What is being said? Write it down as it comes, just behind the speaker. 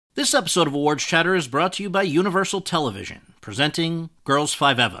This episode of Awards Chatter is brought to you by Universal Television, presenting Girls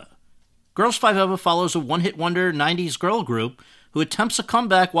 5 Eva. Girls 5 Eva follows a one-hit wonder 90s girl group who attempts a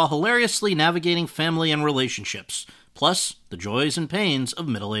comeback while hilariously navigating family and relationships, plus the joys and pains of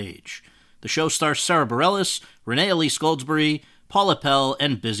middle age. The show stars Sarah Bareilles, Renee Elise Goldsberry, Paula Pell,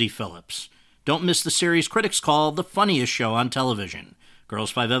 and Busy Phillips. Don't miss the series critics call the funniest show on television.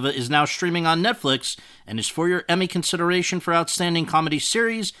 Girls 5 Eva is now streaming on Netflix and is for your Emmy consideration for Outstanding Comedy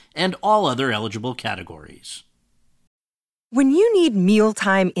Series and all other eligible categories. When you need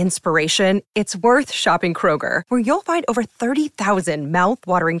mealtime inspiration, it's worth shopping Kroger, where you'll find over 30,000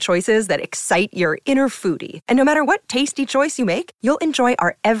 mouth-watering choices that excite your inner foodie. And no matter what tasty choice you make, you'll enjoy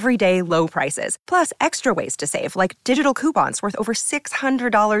our everyday low prices, plus extra ways to save, like digital coupons worth over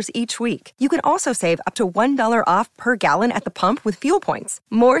 $600 each week. You can also save up to $1 off per gallon at the pump with fuel points.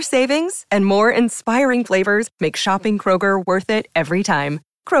 More savings and more inspiring flavors make shopping Kroger worth it every time.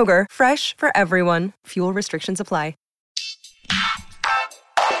 Kroger, fresh for everyone. Fuel restrictions apply.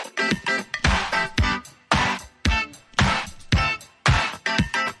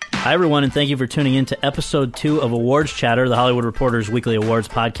 Hi, everyone, and thank you for tuning in to Episode 2 of Awards Chatter, the Hollywood Reporter's weekly awards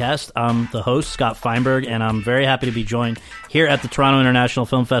podcast. I'm the host, Scott Feinberg, and I'm very happy to be joined here at the Toronto International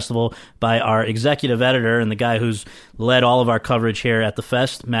Film Festival by our executive editor and the guy who's led all of our coverage here at the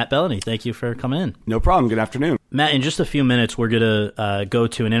Fest, Matt Bellany. Thank you for coming in. No problem. Good afternoon. Matt, in just a few minutes, we're going to go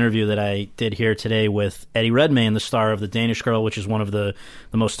to an interview that I did here today with Eddie Redmayne, the star of The Danish Girl, which is one of the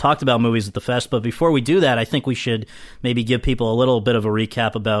most talked about movies at the Fest. But before we do that, I think we should maybe give people a little bit of a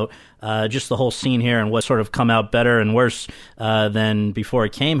recap about just the whole scene here and what sort of come out better and worse than before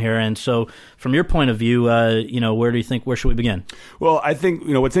it came here. And so from your point of view, where should we begin? Well, I think,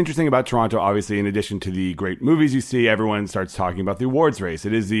 what's interesting about Toronto, obviously, in addition to the great movies you see, everyone starts talking about the awards race.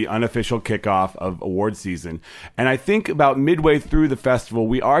 It is the unofficial kickoff of awards season. And I think about midway through the festival,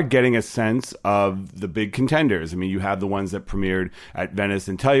 we are getting a sense of the big contenders. I mean, you have the ones that premiered at Venice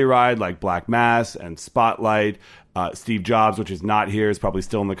and Telluride, like Black Mass and Spotlight. Steve Jobs, which is not here, is probably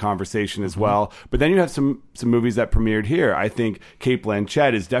still in the conversation as well. But then you have some movies that premiered here. I think Cate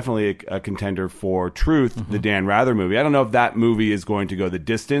Blanchett is definitely a contender for Truth, the Dan Rather movie. I don't know if that movie is going to go the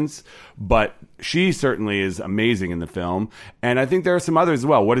distance, but she certainly is amazing in the film. And I think there are some others as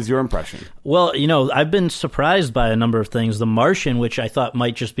well. What is your impression? Well, I've been surprised by a number of things. The Martian, which I thought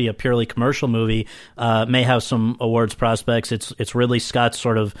might just be a purely commercial movie, may have some awards prospects. It's Ridley Scott's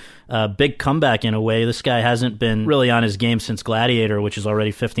sort of big comeback in a way. This guy hasn't been really on his game since Gladiator, which is already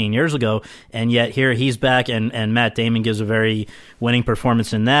 15 years ago. And yet here he's back, and Matt Damon gives a very winning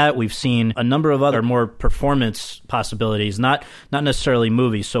performance in that. We've seen a number of other more performance possibilities, not necessarily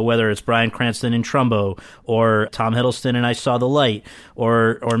movies. So whether it's Bryan Cranston in Trumbo, or Tom Hiddleston in I Saw the Light,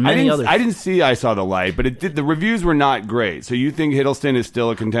 or many others. I didn't see I Saw the Light, but the reviews were not great. So you think Hiddleston is still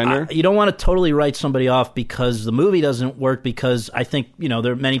a contender? You don't want to totally write somebody off because the movie doesn't work, because I think,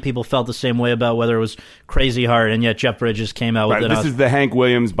 there many people felt the same way about whether it was Crazy Heart, and yet Jeff Bridges came out with it. This is the Hank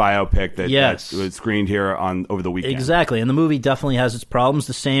Williams biopic that was screened here over the weekend. Exactly, and the movie definitely has its problems.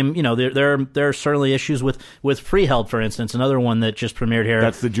 The same, there are certainly issues with Freeheld, for instance, another one that just premiered here.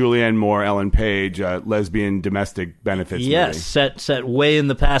 That's the Julianne Moore, Ellen Page, lesbian domestic benefits movie. Set way in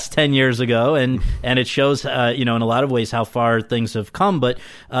the past 10 years ago, and it shows, in a lot of ways how far things have come. But,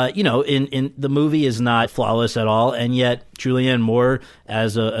 in the movie is not flawless at all, and yet Julianne Moore,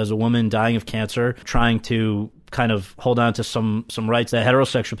 as a woman dying of cancer, trying to kind of hold on to some rights that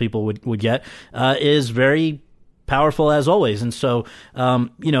heterosexual people would get, is very powerful as always. And so, I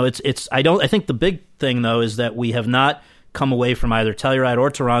think the big thing though is that we have not come away from either Telluride or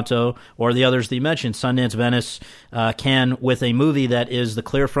Toronto or the others that you mentioned, Sundance, Venice, Cannes, with a movie that is the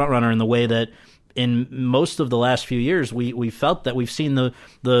clear frontrunner in the way that in most of the last few years we felt that we've seen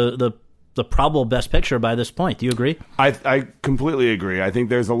the probable best picture by this point. Do you agree? I completely agree. I think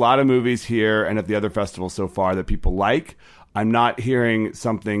there's a lot of movies here and at the other festivals so far that people like. I'm not hearing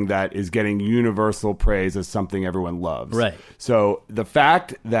something that is getting universal praise as something everyone loves. Right. So the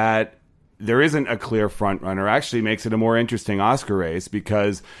fact that there isn't a clear front runner actually makes it a more interesting Oscar race,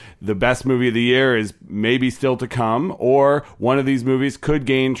 because the best movie of the year is maybe still to come, or one of these movies could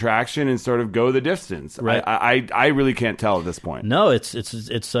gain traction and sort of go the distance. Right. I really can't tell at this point. No, it's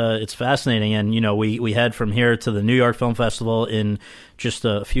fascinating, and we head from here to the New York Film Festival in just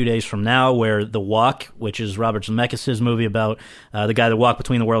a few days from now, where The Walk, which is Robert Zemeckis' movie about the guy that walked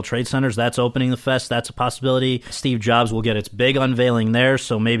between the World Trade Centers, that's opening the fest. That's a possibility. Steve Jobs will get its big unveiling there,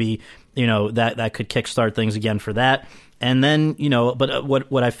 so maybe that could kickstart things again for that. And then, but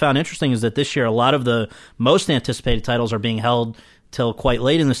what I found interesting is that this year a lot of the most anticipated titles are being held till quite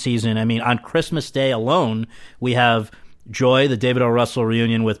late in the season. I mean, on Christmas Day alone, we have Joy, the David O. Russell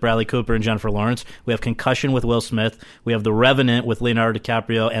reunion with Bradley Cooper and Jennifer Lawrence. We have Concussion with Will Smith. We have The Revenant with Leonardo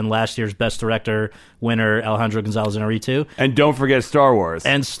DiCaprio and last year's Best Director winner Alejandro González Iñárritu. And don't forget Star Wars.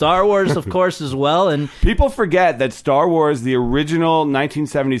 And Star Wars, of course, as well. And people forget that Star Wars, the original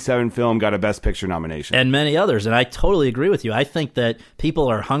 1977 film, got a Best Picture nomination. And many others. And I totally agree with you. I think that people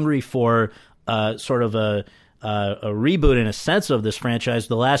are hungry for sort of a reboot in a sense of this franchise.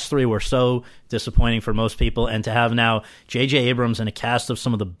 The last three were so disappointing for most people, and to have now J.J. Abrams and a cast of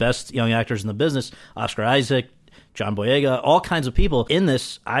some of the best young actors in the business, Oscar Isaac, John Boyega, all kinds of people in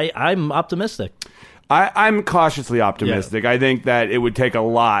this, I'm optimistic. I'm cautiously optimistic. Yeah. I think that it would take a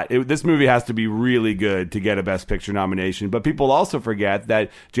lot. This movie has to be really good to get a Best Picture nomination. But people also forget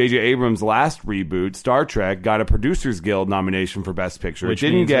that J.J. Abrams' last reboot, Star Trek, got a Producers Guild nomination for Best Picture. It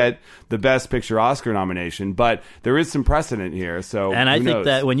didn't get the Best Picture Oscar nomination, but there is some precedent here. So, and I think knows?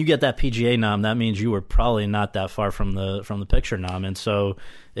 That when you get that PGA nom, that means you were probably not that far from the picture nom, and so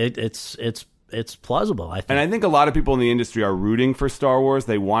it's plausible, I think. And I think a lot of people in the industry are rooting for Star Wars.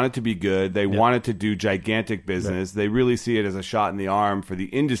 They want it to be good. They want it to do gigantic business. They really see it as a shot in the arm for the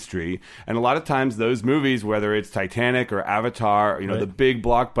industry. And a lot of times those movies, whether it's Titanic or Avatar, the big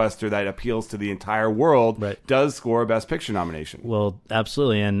blockbuster that appeals to the entire world, does score a Best Picture nomination. Well,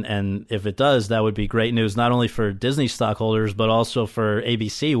 absolutely. And if it does, that would be great news, not only for Disney stockholders, but also for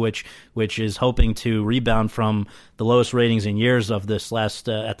ABC, which is hoping to rebound from the lowest ratings in years of this last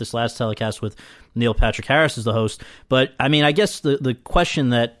telecast with Neil Patrick Harris as the host. But I mean, I guess the question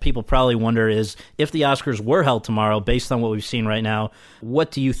that people probably wonder is, if the Oscars were held tomorrow, based on what we've seen right now,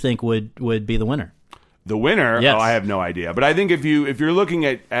 what do you think would be the winner? The winner? Yes. Oh, I have no idea. But I think if you're looking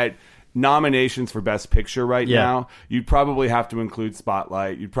at nominations for Best Picture right now, you'd probably have to include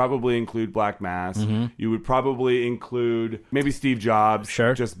Spotlight. You'd probably include Black Mass. Mm-hmm. You would probably include maybe Steve Jobs,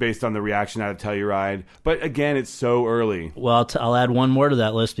 just based on the reaction out of Telluride. But again, it's so early. Well, I'll add one more to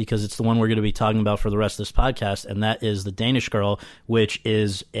that list, because it's the one we're going to be talking about for the rest of this podcast, and that is The Danish Girl, which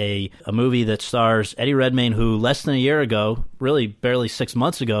is a movie that stars Eddie Redmayne, who less than a year ago, really barely 6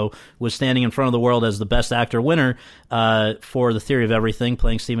 months ago, was standing in front of the world as the Best Actor winner for The Theory of Everything,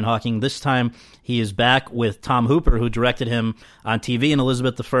 playing Stephen Hawking. This time, he is back with Tom Hooper, who directed him on TV in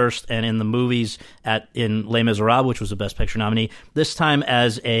Elizabeth I and in the movies in Les Miserables, which was a Best Picture nominee. This time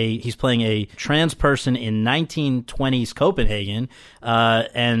he's playing a trans person in 1920s Copenhagen,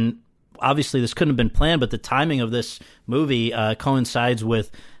 and obviously this couldn't have been planned, but the timing of this movie coincides with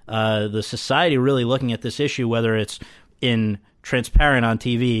the society really looking at this issue, whether it's in Transparent on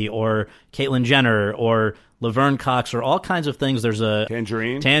TV or Caitlyn Jenner or Laverne Cox or all kinds of things. There's a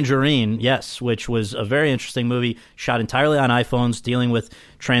Tangerine, yes, which was a very interesting movie shot entirely on iPhones, dealing with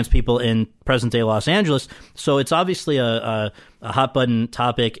trans people in present-day Los Angeles. So it's obviously a hot-button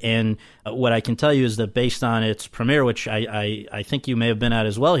topic, and what I can tell you is that based on its premiere, which I think you may have been at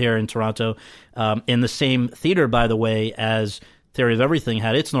as well here in Toronto, in the same theater, by the way, as Theory of Everything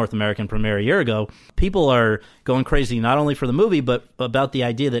had its North American premiere a year ago, people are going crazy not only for the movie, but about the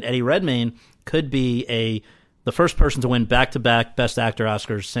idea that Eddie Redmayne could be the first person to win back-to-back Best Actor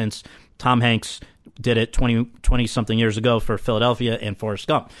Oscars since Tom Hanks did it 20-something years ago for Philadelphia and Forrest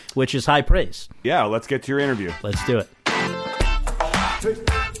Gump, which is high praise. Yeah, let's get to your interview. Let's do it.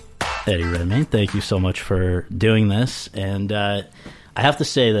 Eddie Redmayne, thank you so much for doing this. And I have to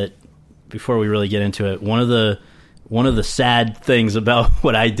say that before we really get into it, one of the sad things about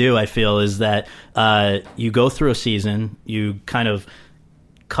what I do, I feel, is that you go through a season, you kind of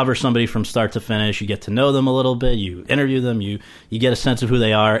cover somebody from start to finish, you get to know them a little bit, you interview them, you get a sense of who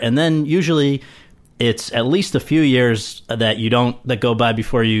they are, and then usually it's at least a few years that go by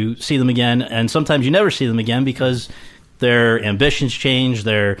before you see them again, and sometimes you never see them again because their ambitions change,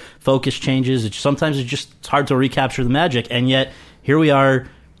 their focus changes. Sometimes it's hard to recapture the magic, and yet here we are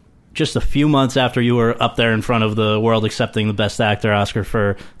just a few months after you were up there in front of the world accepting the Best Actor Oscar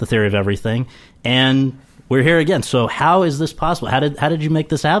for The Theory of Everything, and we're here again. So how is this possible? How did you make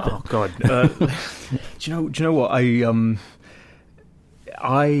this happen? Oh God! Do you know what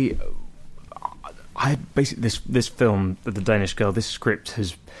I basically this film, The Danish Girl, this script I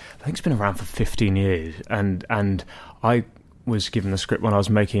think it's been around for 15 years, and I was given the script when I was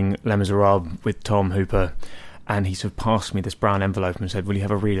making Les Miserables with Tom Hooper, and he sort of passed me this brown envelope and said, "Will you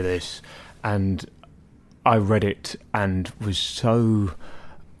have a read of this?" And I read it and was so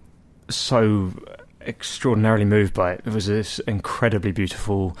extraordinarily moved by it. It was this incredibly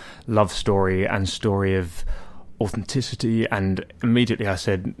beautiful love story and story of authenticity, and immediately I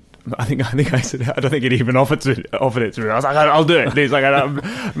said, I think I said, I don't think it even offered it to me. I was like, I'll do it. He's like,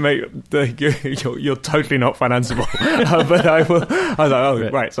 mate, you're totally not financeable. But I will. I was like, oh,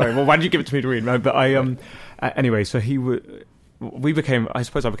 right, sorry. Well, why did you give it to me to read? But anyway, so we became, I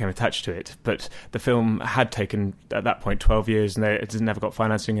suppose I became attached to it, but the film had taken, at that point, 12 years, and it never got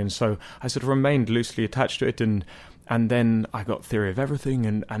financing, and so I sort of remained loosely attached to it, and then I got Theory of Everything,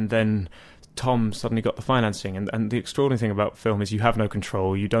 and then Tom suddenly got the financing, and the extraordinary thing about film is you have no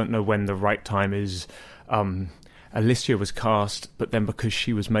control, you don't know when the right time is. Alicia was cast, but then because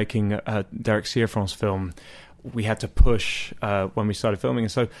she was making a Derek Cianfrance film, we had to push when we started filming,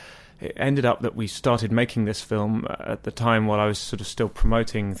 and so it ended up that we started making this film at the time while I was sort of still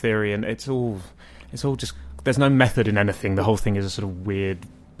promoting Theory, and it's all just, there's no method in anything. The whole thing is a sort of weird,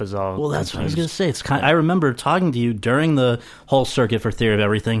 bizarre. Well, that's what I was going to say. It's I remember talking to you during the whole circuit for Theory of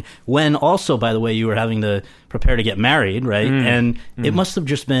Everything, when also, by the way, you were having to prepare to get married, right? And it must have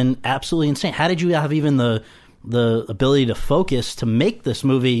just been absolutely insane. How did you have even the ability to focus to make this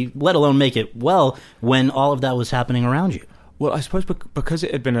movie, let alone make it well, when all of that was happening around you? Well, I suppose because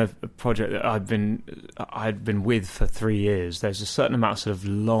it had been a project that I'd been with for 3 years, there's a certain amount of sort of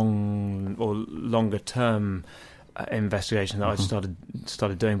longer term investigation that I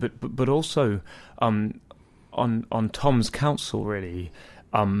started doing, but also on Tom's counsel, really.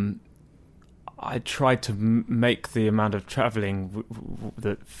 I tried to make the amount of travelling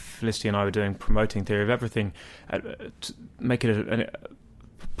that Felicity and I were doing, promoting Theory of Everything, to make it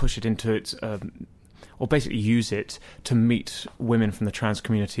push it into its, or basically use it to meet women from the trans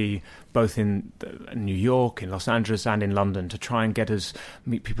community, both in New York, in Los Angeles, and in London, to try and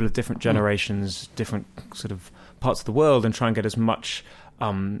meet people of different generations, different sort of parts of the world, and try and get as much.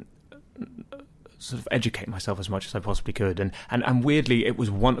 Sort of educate myself as much as I possibly could, and weirdly, it was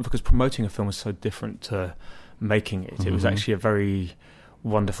because promoting a film was so different to making it. It was actually a very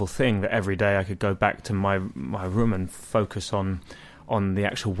wonderful thing that every day I could go back to my room and focus on the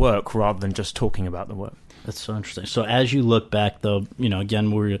actual work rather than just talking about the work. That's so interesting. So as you look back, though,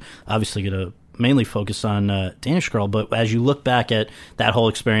 again, we're obviously going to mainly focus on Danish Girl, but as you look back at that whole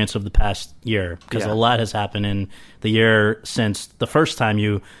experience of the past year, because a lot has happened in the year since the first time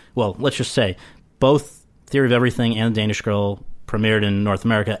let's just say, both Theory of Everything and Danish Girl premiered in North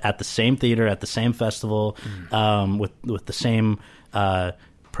America at the same theater, at the same festival, with the same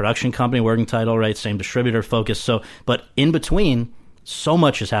production company, working title, right? Same distributor focus. So, but in between, so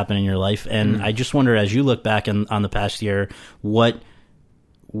much has happened in your life, and I just wonder, as you look back on the past year, how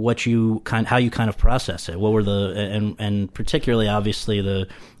you kind of process it. What were and particularly, obviously,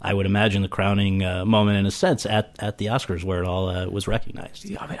 I would imagine the crowning moment, in a sense, at the Oscars, where it all was recognized.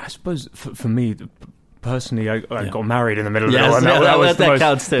 Yeah, I mean, I suppose for me personally, I got married in the middle of it all, and that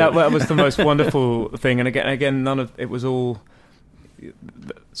counts too. That was the most wonderful thing. And again, none of it was all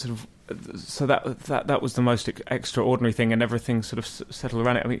sort of. So that was the most extraordinary thing, and everything sort of settled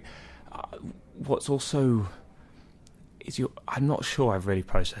around it. I mean, what's also I'm not sure I've really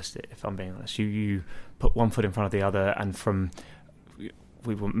processed it, if I'm being honest. You put one foot in front of the other, and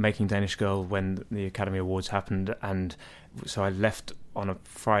we were making Danish Girl when the Academy Awards happened, and so I left on a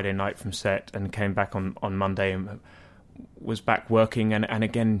Friday night from set and came back on Monday and was back working, and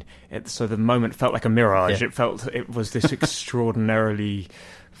again, so the moment felt like a mirage. It was this extraordinarily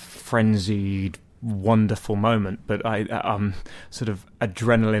frenzied, wonderful moment, but I sort of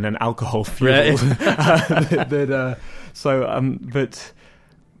adrenaline and alcohol fueled. Right.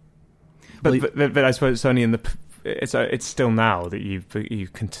 But I suppose it's only in it's still now that you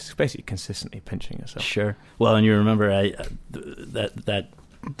can basically consistently pinching yourself. Sure. Well, and you remember that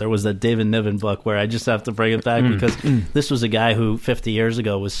there was that David Niven book where I just have to bring it back because this was a guy who 50 years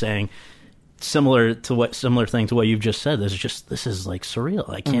ago was saying similar thing to what you've just said. This is like surreal.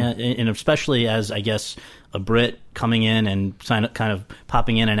 I can't, and especially as, I guess, a Brit coming in and kind of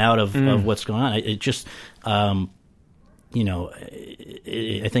popping in and out of what's going on. It just, I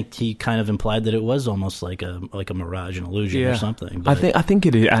think he kind of implied that it was almost like a mirage, an illusion or something. But I think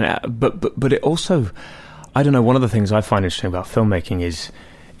it is, but it also, I don't know. One of the things I find interesting about filmmaking is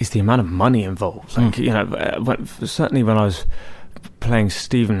the amount of money involved. Like certainly when I was playing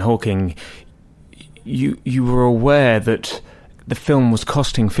Stephen Hawking, you were aware that the film was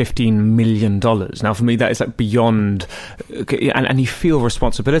costing $15 million. Now, for me, that is like beyond, and you feel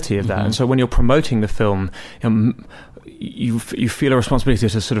responsibility of that. And so when you're promoting the film, you feel a responsibility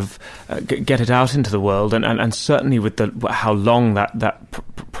to sort of get it out into the world, and certainly with how long that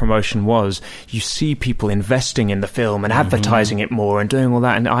promotion was, you see people investing in the film and advertising it more and doing all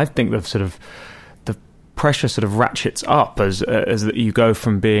that. And I think the pressure sort of ratchets up as you go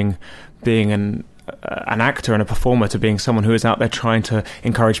from being an actor and a performer to being someone who is out there trying to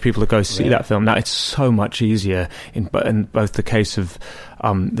encourage people to go see that film. Now, it's so much easier in both the case of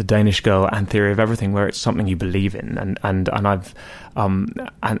The Danish Girl and Theory of Everything, where it's something you believe in, and I've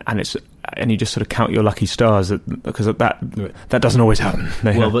and it's you just sort of count your lucky stars because that doesn't always happen.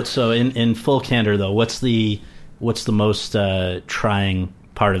 Well, but so in full candor though, what's the most trying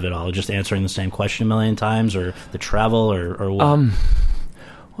part of it all? Just answering the same question a million times, or the travel, or what?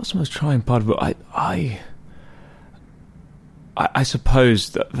 What's the most trying part of it? I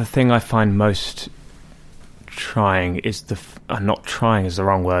suppose that the thing I find most trying is not trying is the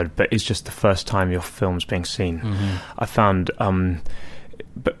wrong word, but it's just the first time your film's being seen. Mm-hmm. I found,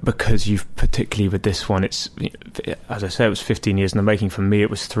 because you've, particularly with this one, it's, as I say, it was 15 years in the making. For me, it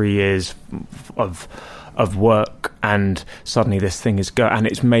was 3 years of work, and suddenly this thing is and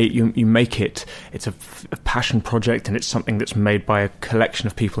it's made, you make it, it's a passion project, and it's something that's made by a collection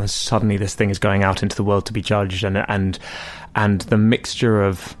of people, and suddenly this thing is going out into the world to be judged, and the mixture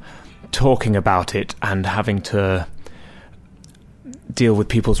of talking about it and having to deal with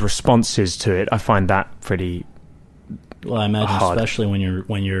people's responses to it, I find that pretty well. I imagine hard. Especially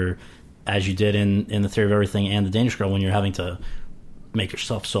when you're as you did in The Theory of Everything and The Danish Girl, when you're having to make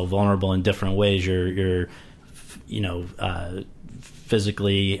yourself so vulnerable in different ways. You're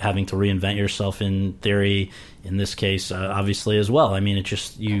physically having to reinvent yourself in theory, in this case, obviously as well. I mean, it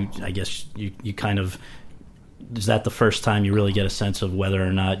just, I guess you kind of, is that the first time you really get a sense of whether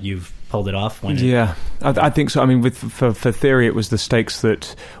or not you've pulled it off? Yeah, I think so. I mean, for Theory, it was the stakes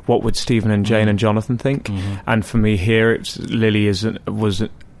that what would Stephen and Jane and Jonathan think, and for me here, Lily was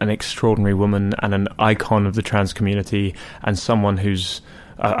an extraordinary woman and an icon of the trans community, and someone who's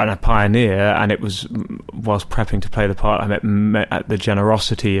and a pioneer. And it was, whilst prepping to play the part, I met at the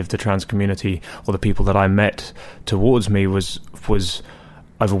generosity of the trans community, or the people that I met towards me, was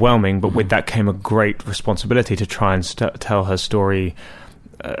overwhelming. But with that came a great responsibility to try and tell her story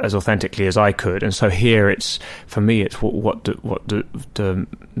as authentically as I could. And so here, it's, for me, it's what do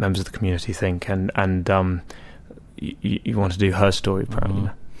members of the community think, and you want to do her story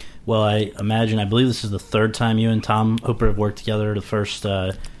proud. Well, I believe this is the third time you and Tom Hooper have worked together. The first,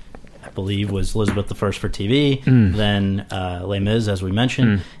 I believe, was Elizabeth the First for TV, then Les Mis, as we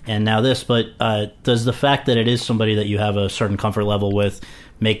mentioned, and now this. But does the fact that it is somebody that you have a certain comfort level with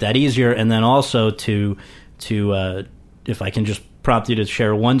make that easier? And then also to if I can just prompt you to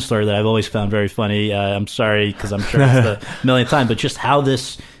share one story that I've always found very funny. I'm sorry, because I'm sure it's the millionth time, but just how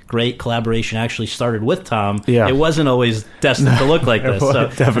this great collaboration actually started with Tom. Yeah. It wasn't always destined to look like this.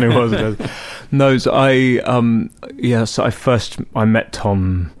 It definitely wasn't. No, so I met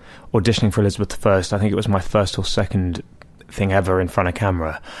Tom auditioning for Elizabeth I. I think it was my first or second thing ever in front of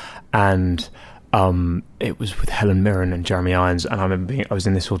camera, and it was with Helen Mirren and Jeremy Irons. And I remember I was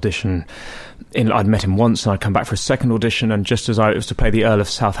in this audition. I'd met him once, and I'd come back for a second audition, and just as it was to play the Earl of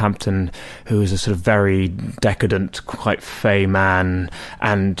Southampton, who was a sort of very decadent, quite fey man,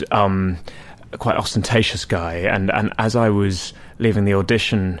 and quite ostentatious guy. And as I was leaving the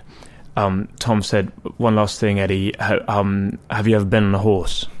audition, Tom said, "One last thing, Eddie. Have you ever been on a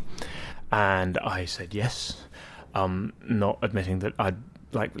horse?" And I said yes, not admitting that I'd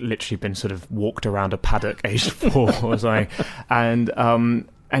literally been sort of walked around a paddock aged 4 or something. And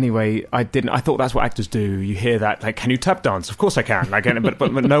anyway, I didn't. I thought that's what actors do. You hear that, can you tap dance? Of course I can.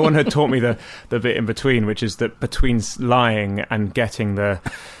 But no one had taught me the bit in between, which is that between lying and getting the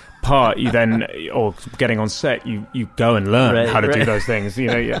part, you then, or getting on set, you go and learn how to do those things.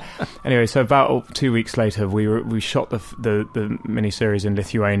 Yeah. Anyway, so about 2 weeks later, we shot the miniseries in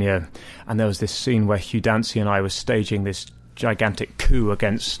Lithuania, and there was this scene where Hugh Dancy and I were staging this gigantic coup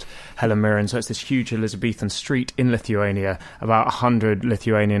against Helen Mirren. So it's this huge Elizabethan street in Lithuania, about 100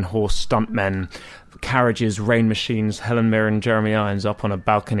 Lithuanian horse stuntmen, carriages, rain machines, Helen Mirren, Jeremy Irons up on a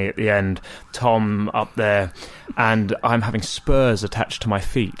balcony at the end, Tom up there, and I'm having spurs attached to my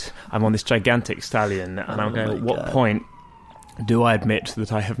feet. I'm on this gigantic stallion, and I'm going, at what point do I admit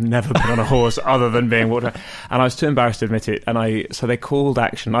that I have never been on a horse other than being walked around? And I was too embarrassed to admit it, so they called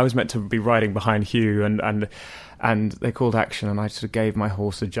action. I was meant to be riding behind Hugh, and they called action, and I sort of gave my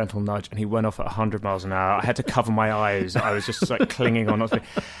horse a gentle nudge, and he went off at 100 miles an hour. I had to cover my eyes. I was just clinging on.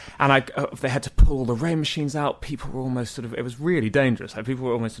 And they had to pull the rain machines out. People were almost it was really dangerous. People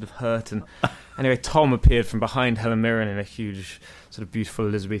were almost hurt. And anyway, Tom appeared from behind Helen Mirren in a huge, sort of beautiful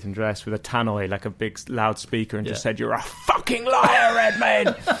Elizabethan dress with a tannoy, like a big loudspeaker, and just said, "You're a fucking liar,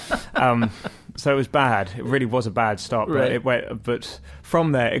 Redmayne." So it was bad. It really was a bad start. But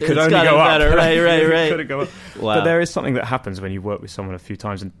from there, it could only go up. Better. Right. It could go up. Wow. But there is something that happens when you work with someone a few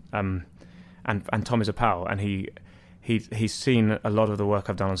times, and Tom is a pal, and he's seen a lot of the work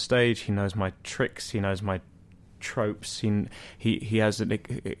I've done on stage. He knows my tricks. He knows my tropes. He has a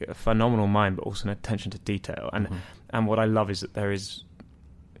phenomenal mind, but also an attention to detail. And what I love is that there is,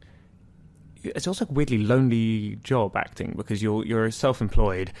 it's also a weirdly lonely job, acting, because you're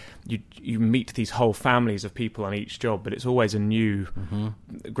self-employed. You meet these whole families of people on each job, but it's always a new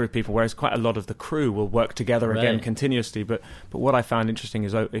group of people. Whereas quite a lot of the crew will work together again continuously. But what I found interesting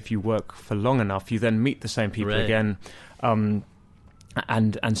is if you work for long enough, you then meet the same people again. And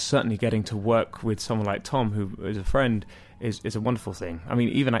certainly getting to work with someone like Tom, who is a friend, is a wonderful thing. I mean,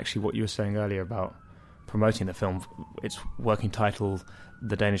 even actually what you were saying earlier about promoting the film, its working title,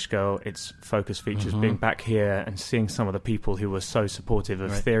 The Danish Girl, its focus features, being back here and seeing some of the people who were so supportive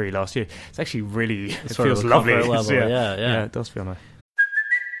of Theory last year, it's actually really, it feels lovely. Level. Yeah, it does feel nice.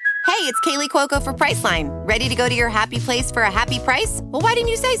 Hey, it's Kaylee Cuoco for Priceline. Ready to go to your happy place for a happy price? Well, why didn't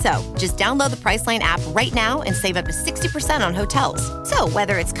you say so? Just download the Priceline app right now and save up to 60% on hotels. So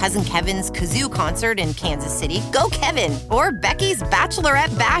whether it's Cousin Kevin's Kazoo Concert in Kansas City, go Kevin, or Becky's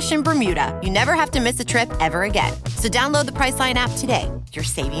Bachelorette Bash in Bermuda, you never have to miss a trip ever again. So download the Priceline app today. Your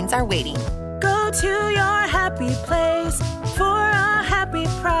savings are waiting. Go to your happy place for a happy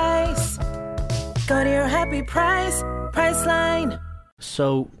price. Go to your happy price, Priceline.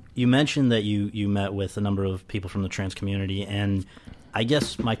 So you mentioned that you met with a number of people from the trans community, and I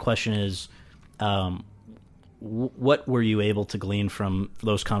guess my question is, what were you able to glean from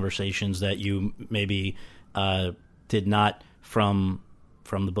those conversations that you maybe did not from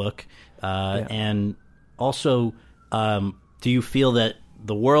the book? And also, do you feel that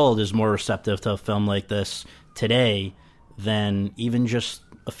the world is more receptive to a film like this today than even just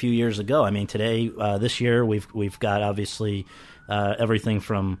a few years ago? I mean, today, this year, we've got obviously everything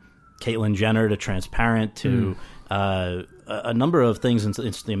from Caitlyn Jenner to Transparent to a number of things, at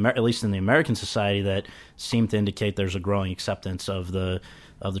least in the American society, that seem to indicate there's a growing acceptance of the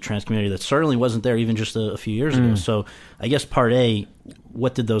trans community that certainly wasn't there even just a few years ago. So I guess part A,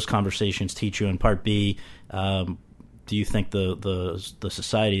 what did those conversations teach you? And part B, do you think the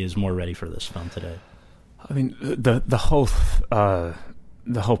society is more ready for this film today? I mean, the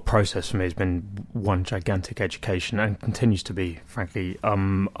whole process for me has been one gigantic education, and continues to be, frankly.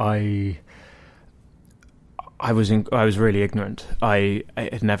 I was really ignorant.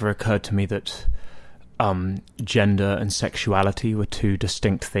 It never occurred to me that gender and sexuality were two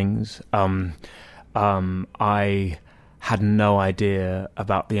distinct things. I had no idea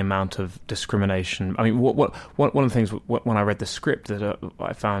about the amount of discrimination. I mean, one of the things when I read the script that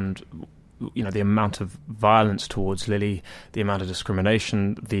I found, the amount of violence towards Lily, the amount of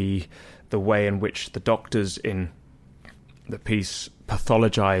discrimination, the way in which the doctors in the piece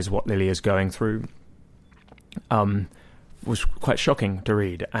pathologize what Lily is going through, was quite shocking to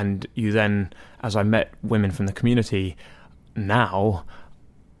read. And you then, as I met women from the community, now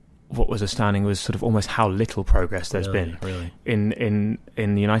what was astounding was sort of almost how little progress there's been. Really. In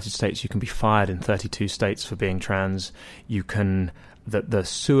the United States, you can be fired in 32 states for being trans. You can... The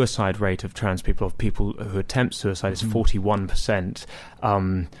suicide rate of trans people, of people who attempt suicide, is 41%.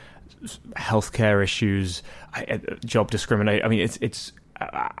 Healthcare issues, job discrimination. I mean, it's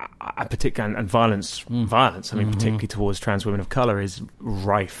particular, and violence. I mean, particularly towards trans women of color, is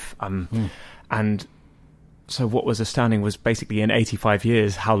rife. And so, what was astounding was basically in 85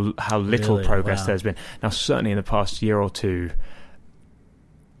 years how little progress there's been. Now, certainly in the past year or two,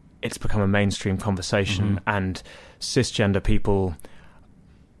 it's become a mainstream conversation, and cisgender people,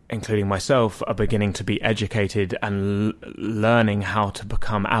 including myself, are beginning to be educated and learning how to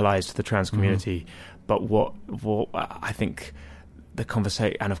become allies to the trans community. But what I think the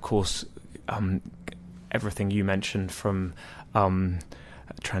conversation, and of course everything you mentioned, from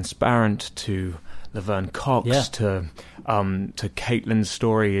Transparent to Laverne Cox to Caitlyn's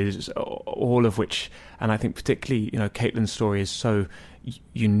story, is all of which, and I think particularly Caitlyn's story is so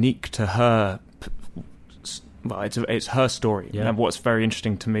unique to her. Well, it's her story. Yeah. And what's very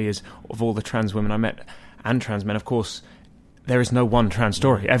interesting to me is, of all the trans women I met, and trans men, of course, there is no one trans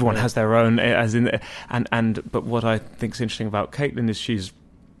story. Everyone has their own, but what I think is interesting about Caitlyn is she's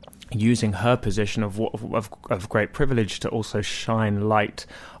using her position of great privilege to also shine light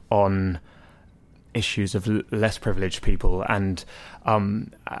on issues of less privileged people, and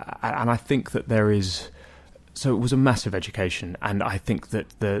I think that there is. So it was a massive education, and I think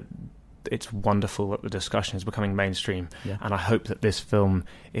that it's wonderful that the discussion is becoming mainstream, and I hope that this film,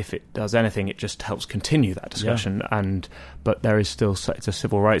 if it does anything, it just helps continue that discussion. But there is still, it's a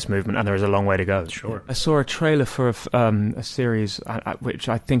civil rights movement, and there is a long way to go. Sure. I saw a trailer for a series which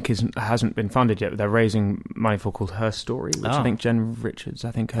I think hasn't been funded yet. They're raising money for, called Her Story, which I think Jen Richards,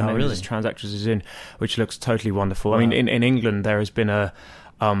 I think her name is, trans actress, is in, which looks totally wonderful. Wow. I mean, in England there has been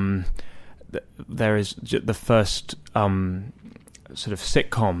there is the first sort of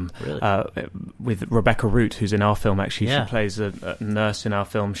sitcom Really? With Rebecca Root, who's in our film. Actually, Yeah. she plays a nurse in our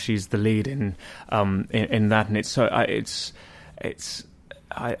film. She's the lead in that, and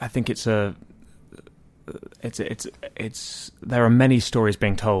I think it's there are many stories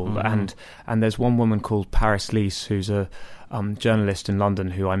being told, and there's one woman called Paris Lees, who's a journalist in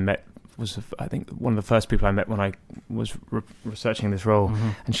London, who I met. Was I think one of the first people I met when I was researching this role,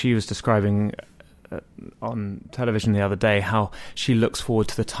 and she was describing on television the other day how she looks forward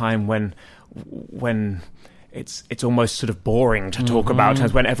to the time when it's almost sort of boring to talk about,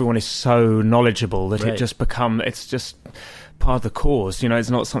 when everyone is so knowledgeable that Right. it's just part of the course. It's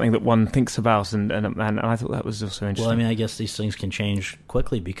not something that one thinks about, and I thought that was also interesting. Well, I mean, I guess these things can change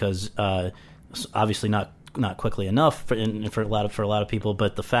quickly because obviously not quickly enough for a lot of people.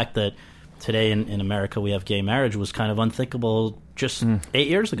 But the fact that today in America we have gay marriage was kind of unthinkable just 8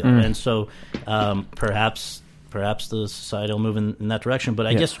 years ago, and so perhaps the society will move in that direction. But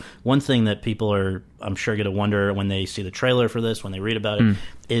I guess one thing that people are, I'm sure, going to wonder when they see the trailer for this, when they read about it,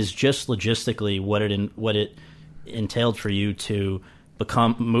 is just logistically what it entailed for you to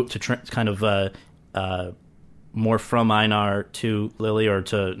more from Einar to Lily, or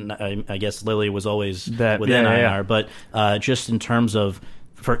to, I guess Lily was always within Einar, but just in terms of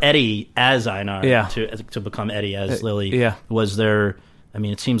for Eddie as Einar to become Eddie as Lily, was there? I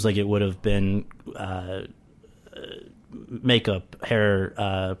mean, it seems like it would have been makeup, hair,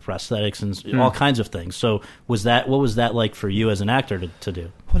 prosthetics, and all kinds of things. So what was that like for you as an actor to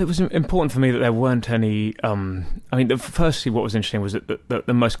do? Well, it was important for me that there weren't any... firstly, what was interesting was that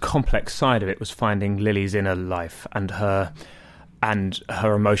the most complex side of it was finding Lily's inner life and her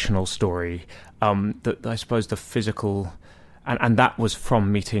emotional story. That I suppose the physical... And that was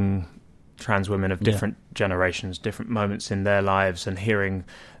from meeting trans women of different generations, different moments in their lives, and hearing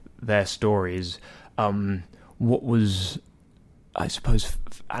their stories. What was, I suppose,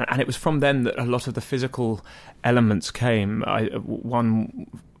 and it was from then that a lot of the physical elements came. One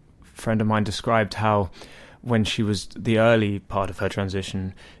friend of mine described how when she was the early part of her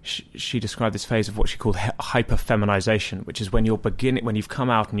transition, she described this phase of what she called hyperfeminization, which is when when you've come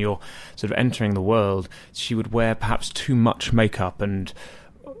out and you're sort of entering the world. She would wear perhaps too much makeup and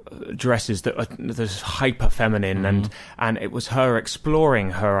dresses that are hyper feminine, and it was her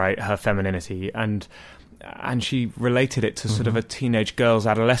exploring her femininity, and she related it to sort of a teenage girl's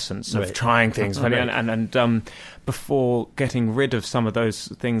adolescence of trying things, and before getting rid of some of those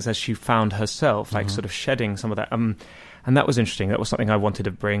things as she found herself, like sort of shedding some of that. And that was interesting. That was something I wanted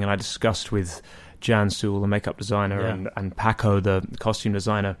to bring, and I discussed with Jan Sewell, the makeup designer, and Paco, the costume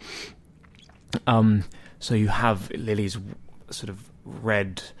designer. So you have Lily's sort of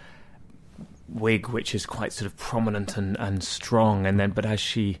red wig, which is quite sort of prominent and strong, but as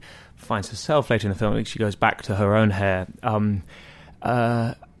she finds herself later in the film, she goes back to her own hair.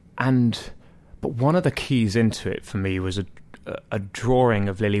 But one of the keys into it for me was a drawing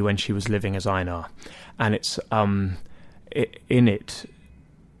of Lily when she was living as Einar, and it's in it.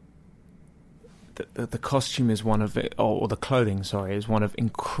 The costume is one of or the clothing, is one of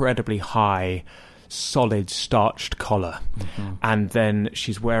incredibly high, solid, starched collar, and then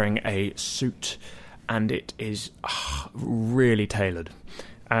she's wearing a suit, and it is really tailored,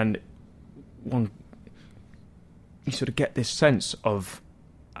 and you sort of get this sense of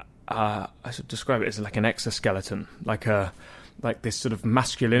I sort of describe it as like an exoskeleton, like this sort of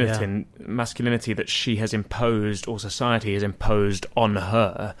masculinity that she has imposed, or society has imposed on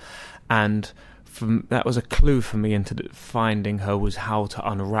her, and that was a clue for me into finding her, was how to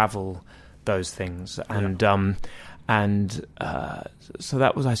unravel those things, and so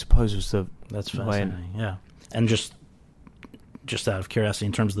that was, I suppose, was that's fascinating. Yeah, and just out of curiosity,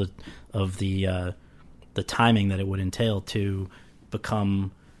 in terms of the timing that it would entail to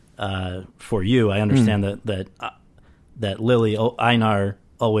become for you, I understand that Lily Einar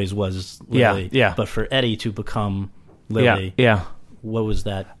always was Lily, but for Eddie to become Lily, what was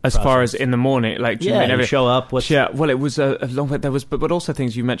that as process? far as in the morning, like you show up? Well, it was a long way. There was, but also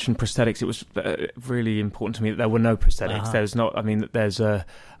things you mentioned, prosthetics. It was really important to me that there were no prosthetics. There's not. I mean, there's a.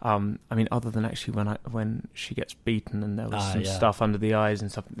 Other than actually when she gets beaten and there was some stuff under the eyes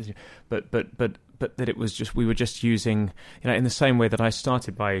and stuff, but that it was just, we were just using, in the same way that I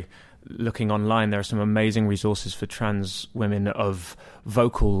started by looking online. There are some amazing resources for trans women of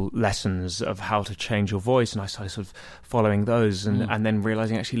vocal lessons of how to change your voice, and I started sort of following those, and then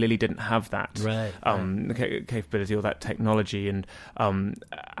realizing actually Lily didn't have that capability or that technology, and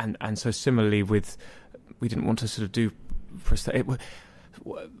so similarly with, we didn't want to sort of do for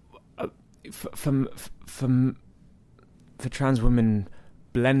trans women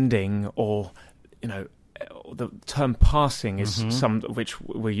blending, or the term passing is some which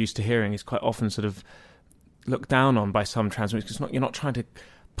we're used to hearing is quite often sort of looked down on by some trans women, because you're not trying to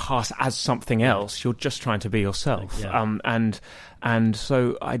pass as something else, you're just trying to be yourself. And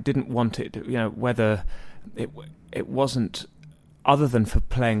so I didn't want it, whether it wasn't, other than for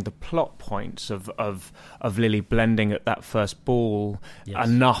playing the plot points of Lily blending at that first ball,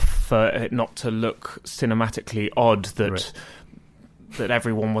 enough for it not to look cinematically odd that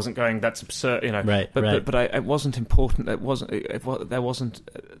everyone wasn't going, that's absurd, But it wasn't important. There wasn't.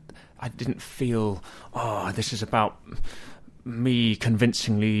 I didn't feel, this is about me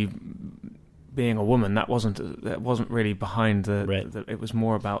convincingly being a woman. That wasn't really behind it was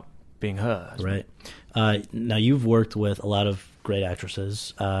more about being her. Right. Now you've worked with a lot of great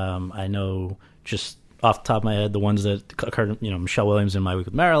actresses. I know just off the top of my head the ones that occurred. Michelle Williams in My Week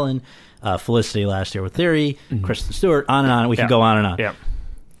with Marilyn, Felicity last year with Theory, Kristen Stewart. On and on. We can go on and on. Yeah.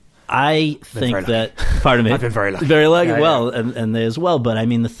 I think that, pardon me, I've been very lucky. Very lucky. And they as well. But I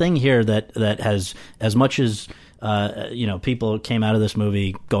mean, the thing here that has, as much as people came out of this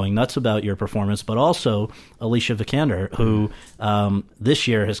movie going nuts about your performance, but also Alicia Vikander, who this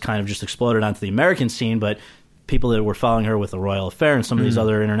year has kind of just exploded onto the American scene, but people that were following her with The Royal Affair and some of these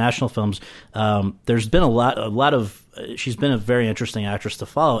other international films, there's been a lot of. She's been a very interesting actress to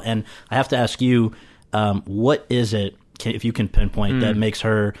follow, and I have to ask you, what is it, if you can pinpoint, that makes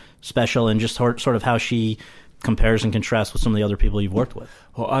her special, and just sort of how she compares and contrasts with some of the other people you've worked with?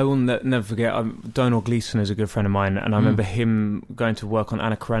 Well, I will never forget, Donald Gleason is a good friend of mine, and I remember him going to work on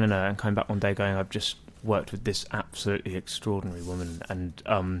Anna Karenina and coming back one day going, I've just worked with this absolutely extraordinary woman,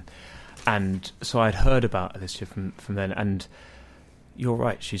 and so I'd heard about Alicia from then, and you're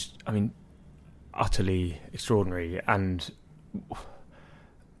right, she's, utterly extraordinary, and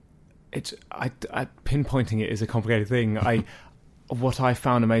it's pinpointing it is a complicated thing. What I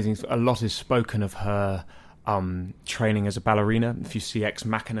found amazing, a lot is spoken of her training as a ballerina. If you see Ex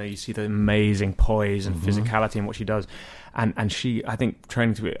Machina, you see the amazing poise and physicality in what she does, and she, I think,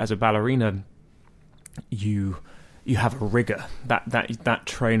 training as a ballerina, you have a rigor. That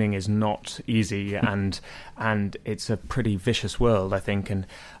training is not easy, and it's a pretty vicious world, I think, and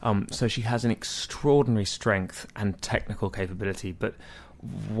so she has an extraordinary strength and technical capability. But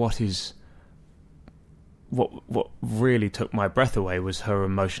what really took my breath away was her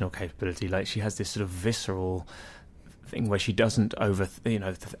emotional capability. Like, she has this sort of visceral thing where she doesn't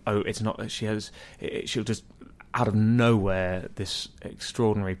it's not that she'll just out of nowhere this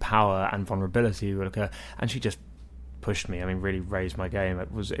extraordinary power and vulnerability will occur, and she just pushed me. Really raised my game.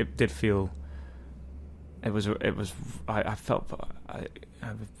 I felt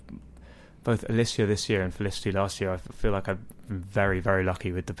both Alicia this year and Felicity last year, I feel like I've been very, very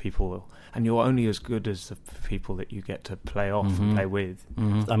lucky with the people, and you're only as good as the people that you get to play off and play with.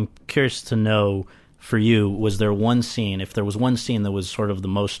 I'm curious to know, for you, was there one scene, if there was one scene that was sort of the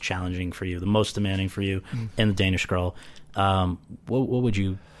most challenging for you, the most demanding for you in The Danish Girl, what would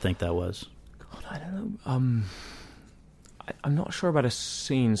you think that was? God, I don't know. I'm not sure about a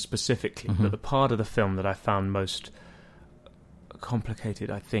scene specifically, but the part of the film that I found most complicated,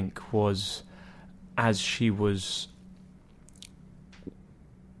 I think, was as she was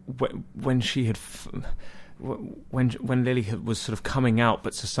when she had when Lily was sort of coming out,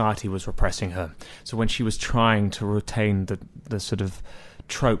 but society was repressing her. So when she was trying to retain the sort of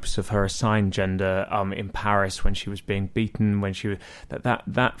tropes of her assigned gender in Paris, when she was being beaten, when she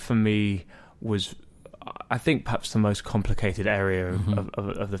that for me was, I think, perhaps the most complicated area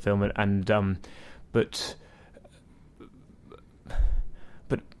of the film, but at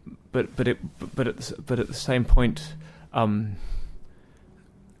the same point,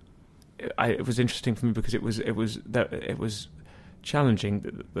 it was interesting for me because it was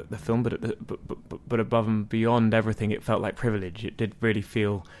challenging, the film, but above and beyond everything, it felt like privilege. It did really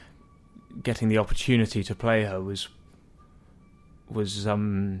feel getting the opportunity to play her was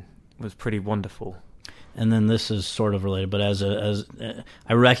pretty wonderful. And then this is sort of related, but as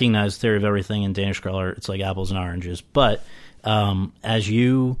I recognize Theory of Everything and Danish Girl it's like apples and oranges. But as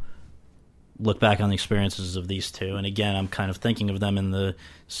you look back on the experiences of these two, and again, I'm kind of thinking of them in the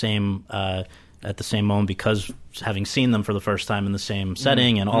same at the same moment because having seen them for the first time in the same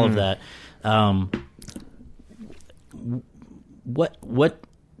setting and all of that. What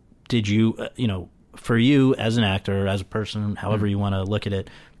did you for you as an actor, as a person, however you want to look at it,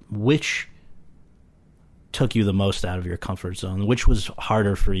 which took you the most out of your comfort zone? Which was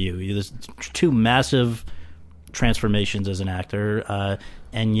harder for you? There's two massive transformations as an actor,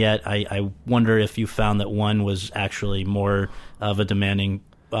 and yet I wonder if you found that one was actually more of a demanding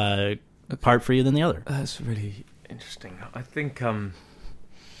part for you than the other. That's really interesting. I think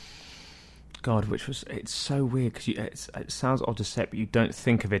God, it's so weird because it sounds odd to say, but you don't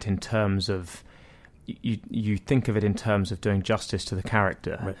think of it in terms of. You think of it in terms of doing justice to the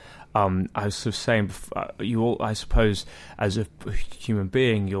character. Right. I was sort of saying before, I suppose, as a human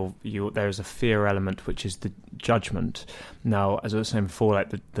being, there is a fear element, which is the judgment. Now, as I was saying before,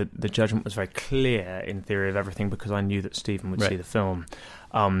 like the judgment was very clear in Theory of Everything because I knew that Stephen would see the film.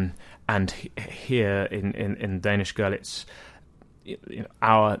 And here in Danish Girl, it's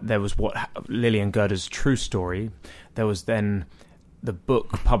there was what Lillian Gerda's true story. There was then the book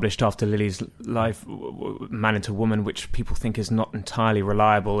published after Lily's life, Man into Woman, which people think is not entirely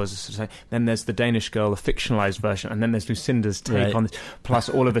reliable. Then there's the Danish Girl, a fictionalized version, and then there's Lucinda's take on this, plus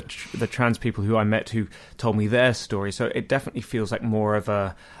all of the trans people who I met who told me their story. So it definitely feels like more of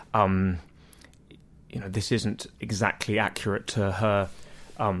a, this isn't exactly accurate to her,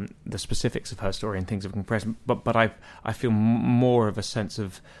 the specifics of her story and things of comparison. But I feel more of a sense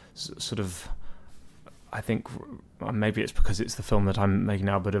of sort of. I think maybe it's because it's the film that I'm making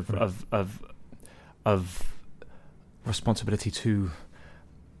now, but of responsibility to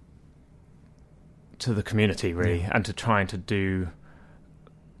the community, really, and to trying to do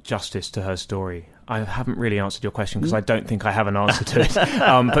justice to her story. I haven't really answered your question because I don't think I have an answer to it.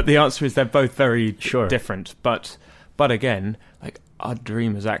 But the answer is they're both very different. But again, like our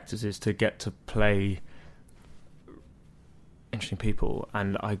dream as actors is to get to play interesting people,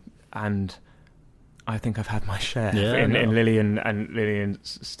 and I think I've had my share in Lily and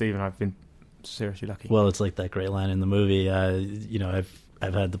Stephen. I've been seriously lucky. Well, it's like that great line in the movie. I've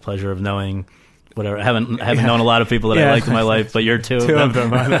had the pleasure of knowing whatever. I haven't known a lot of people that I liked in my life, but you're two of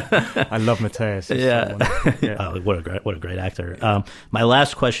them. I love Matthias. What a great actor. My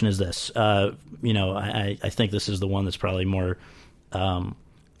last question is this. I think this is the one that's probably more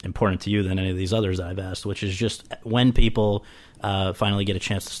important to you than any of these others that I've asked, which is just when people finally get a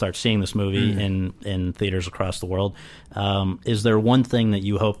chance to start seeing this movie in theaters across the world, is there one thing that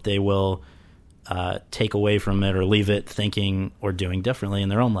you hope they will take away from it or leave it thinking or doing differently in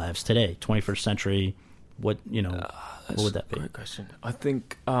their own lives today, 21st century? What would that be? Great question. I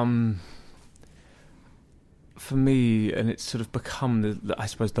think for me, and it's sort of become I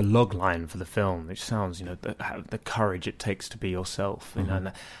suppose the log line for the film, which sounds the courage it takes to be yourself,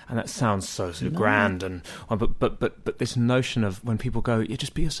 and that sounds so sort of grand, and but this notion of when people go,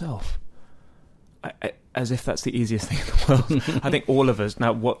 just be yourself, as if that's the easiest thing in the world. I think all of us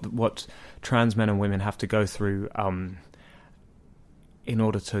now, what trans men and women have to go through in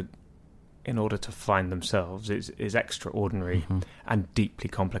order to find themselves is extraordinary and deeply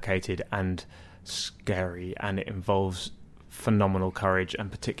complicated and scary, and it involves phenomenal courage,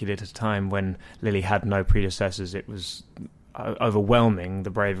 and particularly at a time when Lily had no predecessors, it was overwhelming, the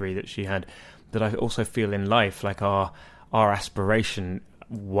bravery that she had. That I also feel in life, like our aspiration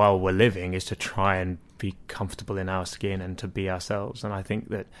while we're living is to try and be comfortable in our skin and to be ourselves. And I think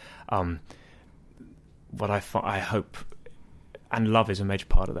that what I hope, and love is a major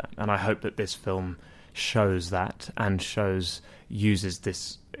part of that, and I hope that this film shows that, and uses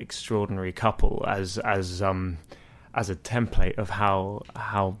this extraordinary couple as a template of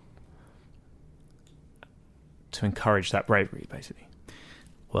how to encourage that bravery, basically.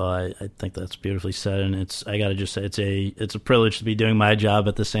 Well, I think that's beautifully said, and I got to just say it's a privilege to be doing my job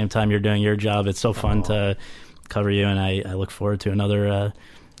at the same time you're doing your job. It's so fun to cover you, and I look forward to another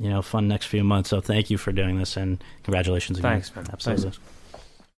fun next few months. So thank you for doing this, and congratulations again. Thanks, man. Absolutely. Thanks.